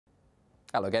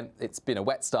Hello again. It's been a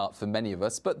wet start for many of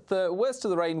us, but the worst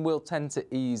of the rain will tend to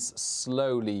ease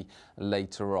slowly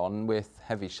later on, with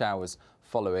heavy showers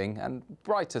following and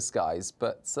brighter skies,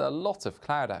 but a lot of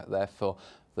cloud out there for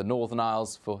the Northern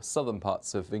Isles, for southern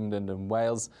parts of England and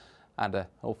Wales, and an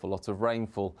awful lot of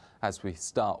rainfall as we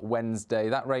start Wednesday.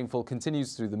 That rainfall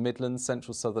continues through the Midlands,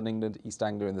 central southern England, East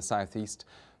Anglia and the southeast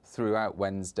throughout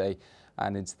Wednesday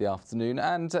and into the afternoon,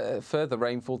 and further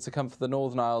rainfall to come for the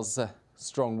Northern Isles.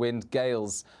 Strong wind,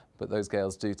 gales, but those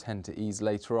gales do tend to ease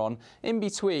later on. In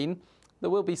between,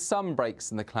 there will be some breaks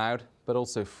in the cloud, but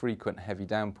also frequent heavy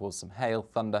downpours, some hail,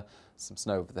 thunder, some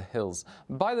snow over the hills.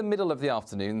 By the middle of the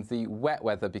afternoon, the wet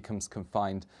weather becomes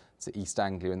confined to East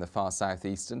Anglia in the far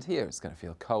southeast, and here it's going to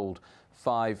feel cold,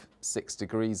 5-6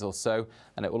 degrees or so,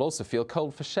 and it will also feel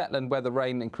cold for Shetland, where the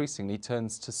rain increasingly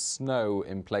turns to snow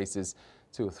in places,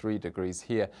 2 or 3 degrees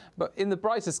here. But in the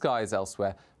brighter skies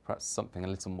elsewhere, perhaps something a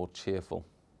little more cheerful.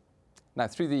 Now,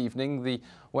 through the evening, the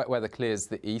wet weather clears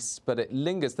the east, but it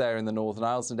lingers there in the Northern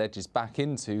Isles and edges back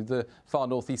into the far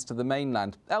northeast of the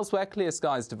mainland. Elsewhere, clear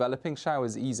skies developing,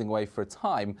 showers easing away for a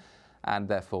time, and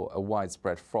therefore a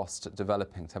widespread frost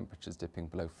developing, temperatures dipping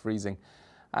below freezing.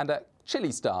 And a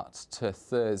chilly start to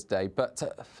Thursday, but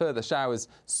further showers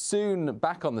soon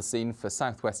back on the scene for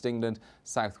southwest England,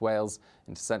 South Wales,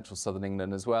 into central southern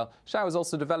England as well. Showers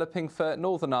also developing for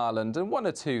Northern Ireland and 1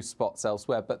 or 2 spots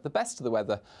elsewhere, but the best of the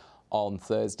weather on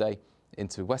Thursday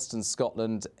into western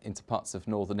Scotland, into parts of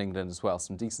northern England as well.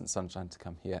 Some decent sunshine to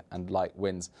come here and light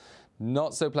winds.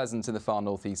 Not so pleasant in the far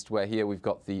northeast, where here we've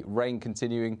got the rain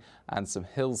continuing and some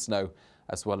hill snow,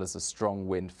 as well as a strong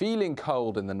wind. Feeling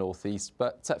cold in the northeast,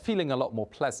 but feeling a lot more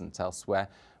pleasant elsewhere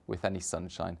with any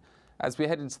sunshine. As we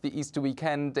head into the Easter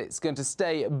weekend, it's going to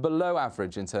stay below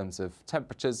average in terms of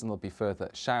temperatures, and there'll be further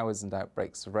showers and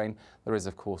outbreaks of rain. There is,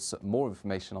 of course, more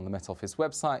information on the Met Office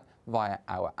website via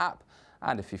our app,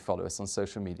 and if you follow us on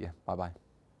social media. Bye-bye.